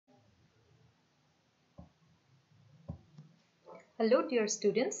Hello dear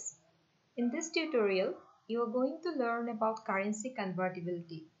students. In this tutorial, you are going to learn about currency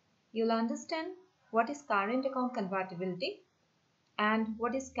convertibility. You'll understand what is current account convertibility and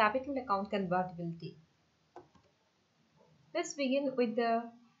what is capital account convertibility. Let's begin with the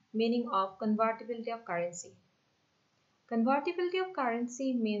meaning of convertibility of currency. Convertibility of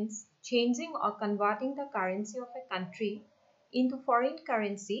currency means changing or converting the currency of a country into foreign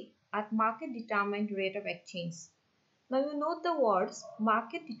currency at market determined rate of exchange. Now you note the words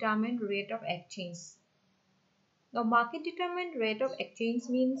market determined rate of exchange. Now market determined rate of exchange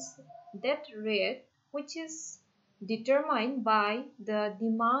means that rate which is determined by the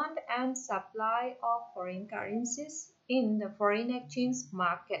demand and supply of foreign currencies in the foreign exchange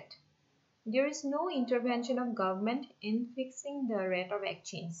market. There is no intervention of government in fixing the rate of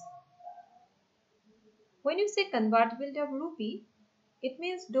exchange. When you say convertibility of rupee, it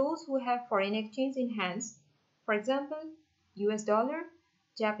means those who have foreign exchange in hands, for example, US dollar,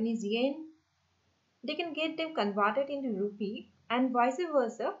 Japanese yen, they can get them converted into rupee and vice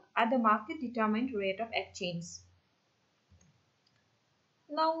versa at the market determined rate of exchange.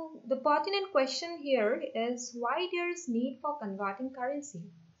 Now, the pertinent question here is why there is need for converting currency?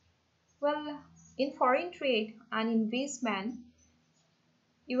 Well, in foreign trade and investment,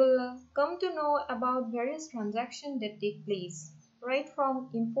 you will come to know about various transactions that take place, right from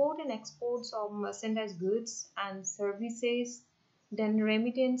import and exports of merchandise goods and services, then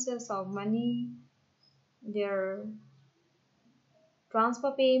remittances of money, their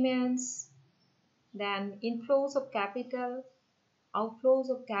transfer payments, then inflows of capital, outflows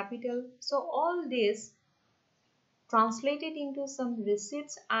of capital. So all this translated into some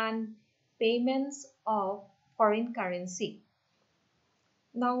receipts and payments of foreign currency.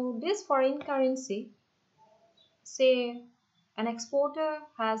 Now this foreign currency, say an exporter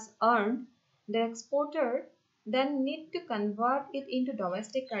has earned, the exporter then need to convert it into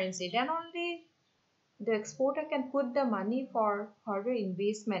domestic currency. Then only the exporter can put the money for further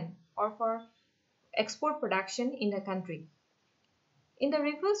investment or for export production in the country. In the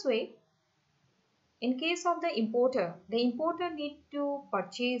reverse way, in case of the importer need to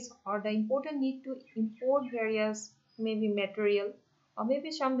purchase or the importer need to import various maybe material or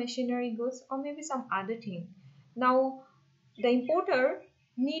maybe some machinery goods or maybe some other thing. Now the importer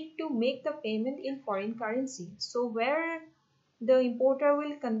need to make the payment in foreign currency. So where the importer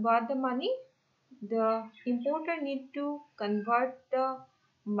will convert the money, the importer need to convert the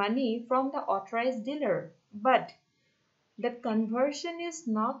money from the authorized dealer, but that conversion is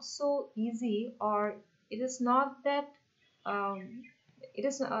not so easy, or it is not that it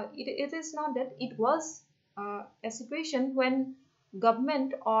is not that it was a situation when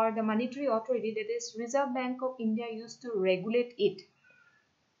government or the monetary authority, that is Reserve Bank of India, used to regulate it.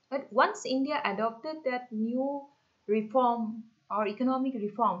 But once India adopted that new reform or economic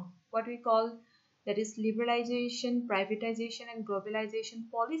reform, what we call, that is liberalization, privatization and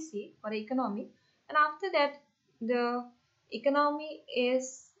globalization policy for the economy, and after that the economy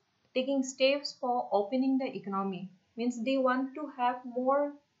is taking steps for opening the economy, means they want to have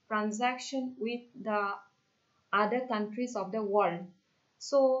more transaction with the other countries of the world.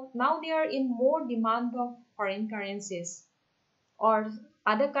 So now they are in more demand of foreign currencies, or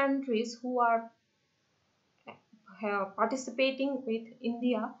other countries who are participating with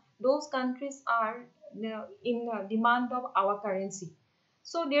India, those countries are in demand of our currency.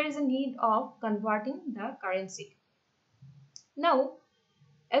 So there is a need of converting the currency. Now,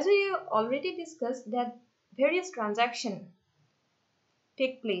 as we already discussed, that various transactions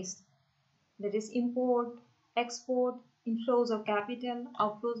take place, that is import, export, inflows of capital,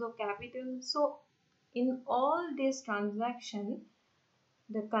 outflows of capital. So in all these transactions,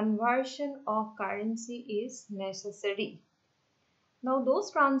 the conversion of currency is necessary. Now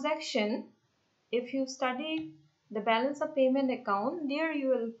those transactions, if you study the balance of payment account, there you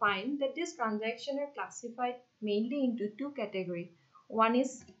will find that these transactions are classified mainly into two categories. One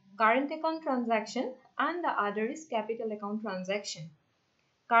is current account transaction and the other is capital account transaction.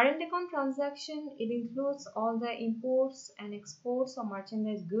 Current account transaction, it includes all the imports and exports of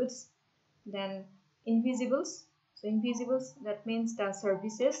merchandise goods, then invisibles. So invisibles, that means the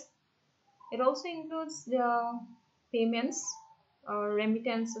services. It also includes the payments or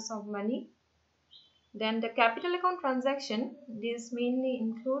remittances of money. Then the capital account transaction, this mainly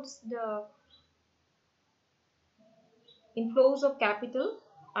includes the inflows of capital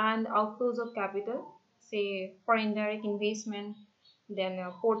and outflows of capital, say for indirect investment, then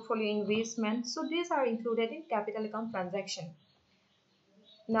portfolio investment. So these are included in capital account transaction.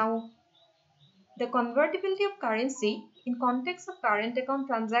 Now the convertibility of currency in context of current account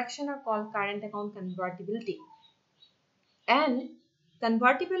transaction are called current account convertibility. And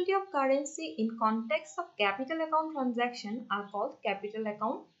convertibility of currency in context of capital account transaction are called capital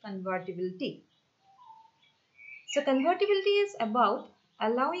account convertibility. So convertibility is about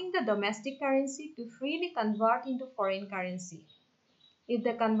allowing the domestic currency to freely convert into foreign currency. If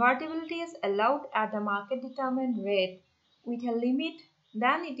the convertibility is allowed at the market determined rate with a limit,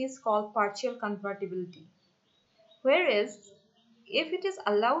 then it is called partial convertibility. Whereas if it is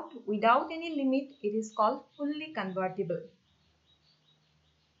allowed without any limit, it is called fully convertible.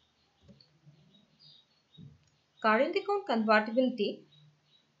 Current account convertibility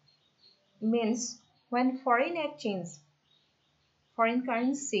means when foreign exchange, foreign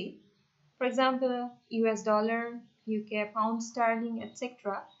currency, for example, US dollar, UK pound sterling,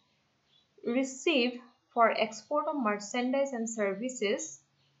 etc., received for export of merchandise and services,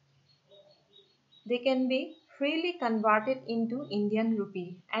 they can be freely converted into Indian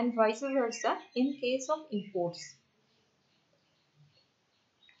rupee and vice versa in case of imports.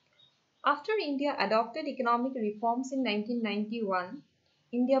 After India adopted economic reforms in 1991,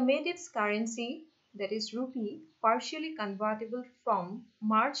 India made its currency, that is rupee, partially convertible from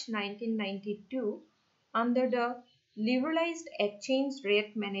March 1992 under the liberalized exchange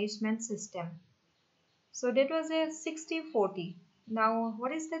rate management system. So that was a 60-40. Now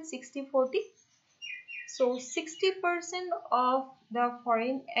what is that 60-40? So 60% of the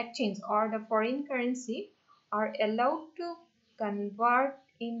foreign exchange or the foreign currency are allowed to convert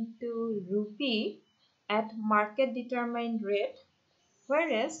into rupee at market determined rate,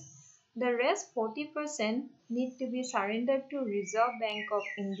 whereas the rest 40% need to be surrendered to Reserve Bank of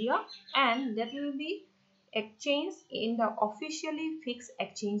India, and that will be exchanged in the officially fixed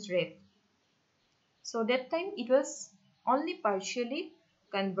exchange rate. So that time it was only partially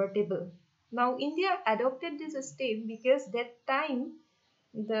convertible. Now India adopted this step because that time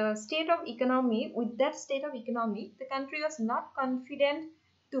the state of economy, with that state of economy, the country was not confident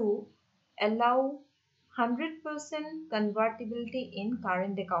to allow 100% convertibility in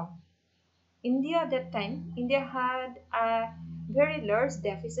current account. India at that time, India had a very large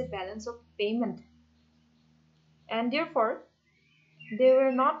deficit balance of payment, and therefore they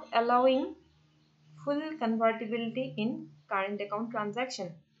were not allowing full convertibility in current account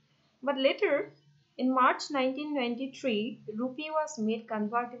transaction. But later, in March 1993, rupee was made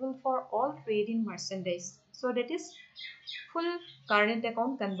convertible for all trade in merchandise. So that is full current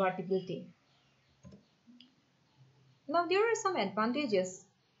account convertibility. Now there are some advantages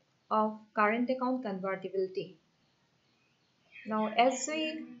of current account convertibility. Now as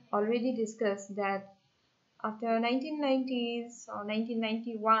we already discussed that after 1990s or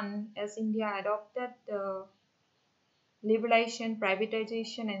 1991, as India adopted the liberalization,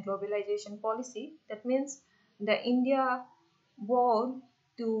 privatization and globalization policy, that means the India vowed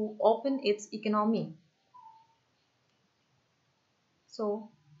to open its economy. So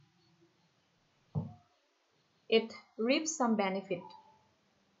it reaps some benefit.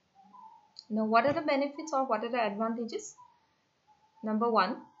 Now what are the benefits or what are the advantages? Number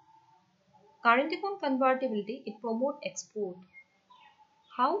one, current account convertibility, it promotes export.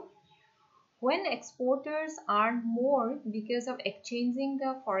 How? When exporters earn more because of exchanging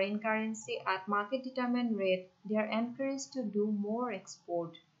the foreign currency at market determined rate, they are encouraged to do more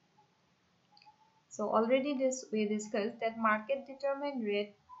export. So already we discussed that market determined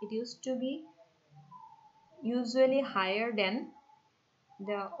rate, it used to be usually higher than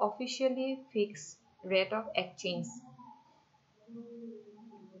the officially fixed rate of exchange.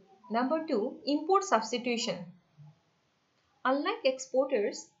 Number two, import substitution. Unlike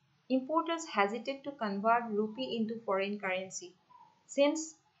exporters, importers hesitate to convert rupee into foreign currency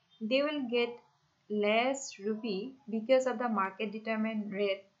since they will get less rupee because of the market determined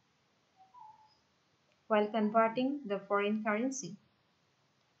rate while converting the foreign currency.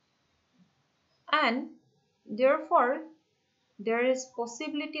 And therefore, there is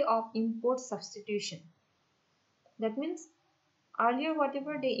possibility of import substitution. That means earlier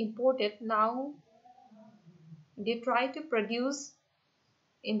whatever they imported, now they try to produce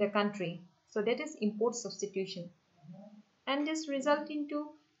in the country. So that is import substitution. And this result into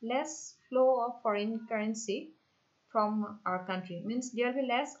less flow of foreign currency from our country. Means there will be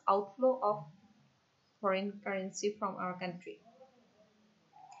less outflow of foreign currency from our country.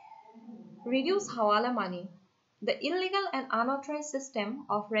 Reduce hawala money. The illegal and unauthorized system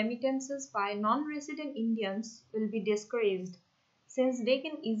of remittances by non-resident Indians will be discouraged since they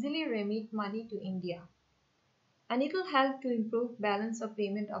can easily remit money to India. And it will help to improve balance of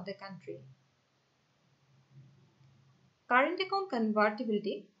payment of the country. Current account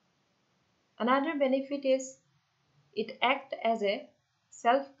convertibility. Another benefit is it acts as a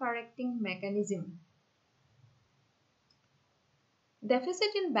self-correcting mechanism. Deficit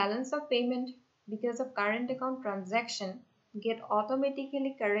in balance of payment because of current account transaction get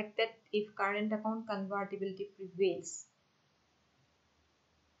automatically corrected if current account convertibility prevails.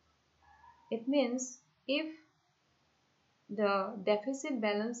 It means if the deficit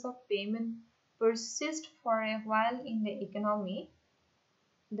balance of payment persists for a while in the economy,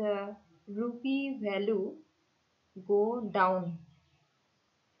 the rupee value go down.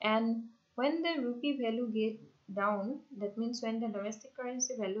 And when the rupee value get down, that means when the domestic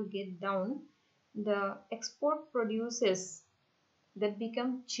currency value get down, the export produces that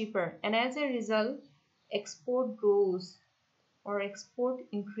become cheaper, and as a result export grows or export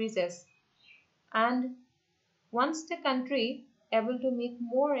increases. And once the country able to make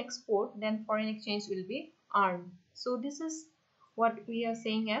more export, then foreign exchange will be earned. So this is what we are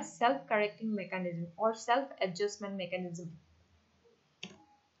saying as self-correcting mechanism or self-adjustment mechanism.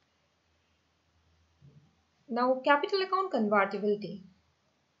 Now, capital account convertibility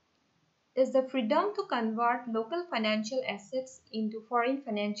is the freedom to convert local financial assets into foreign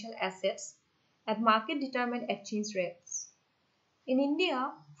financial assets at market determined exchange rates. In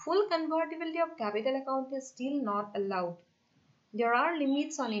India, full convertibility of capital account is still not allowed. There are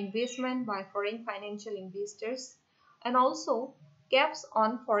limits on investment by foreign financial investors and also caps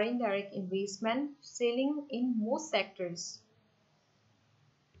on foreign direct investment selling in most sectors.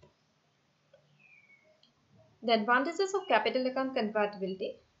 The advantages of capital account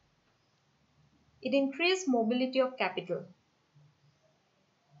convertibility: it increases mobility of capital.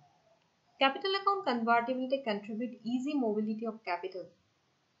 Capital account convertibility contribute easy mobility of capital.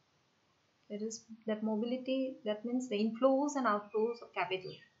 That is, that mobility, that means the inflows and outflows of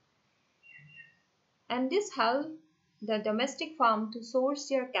capital. And this helps the domestic firm to source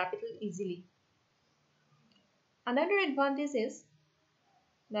their capital easily. Another advantage is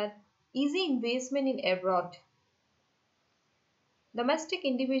that easy investment in abroad. Domestic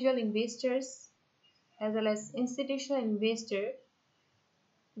individual investors as well as institutional investors,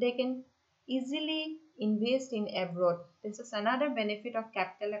 they can easily invest in abroad. This is another benefit of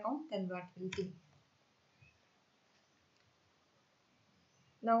capital account convertibility.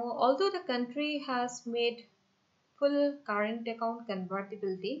 Now, although the country has made full current account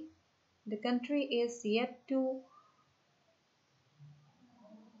convertibility, the country is yet to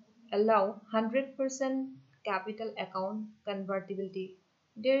allow 100% capital account convertibility.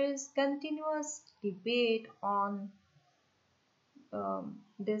 There is continuous debate on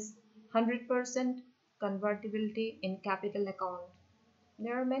this 100% convertibility in capital account.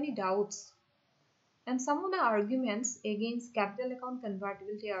 There are many doubts, and some of the arguments against capital account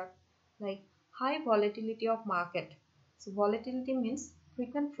convertibility are like high volatility of market. So volatility means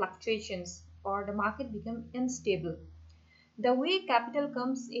frequent fluctuations or the market become unstable. The way capital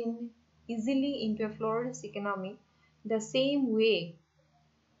comes in easily into a flourish economy, the same way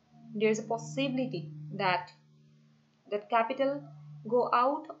there is a possibility that capital go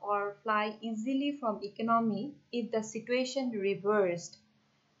out or fly easily from economy if the situation reversed.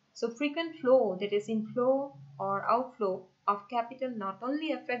 So frequent flow, that is inflow or outflow of capital, not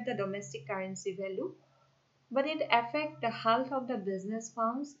only affect the domestic currency value, but it affect the health of the business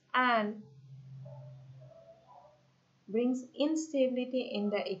firms and brings instability in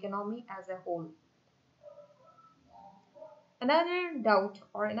the economy as a whole. Another doubt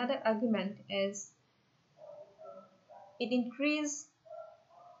or another argument is it increase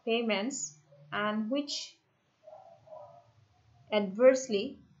payments and which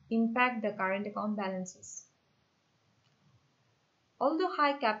adversely impact the current account balances. Although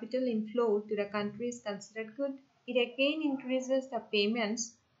high capital inflow to the country is considered good, it again increases the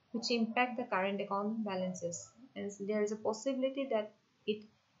payments which impact the current account balances. And there is a possibility that it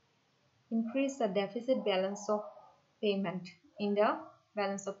increase the deficit balance of payment in the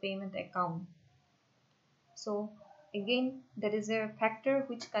balance of payment account. So again, that is a factor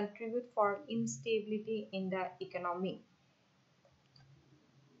which contribute for instability in the economy.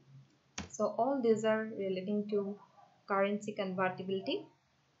 So all these are relating to currency convertibility,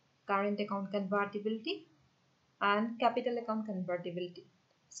 current account convertibility, and capital account convertibility.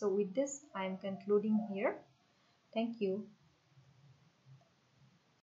 So with this, I am concluding here. Thank you.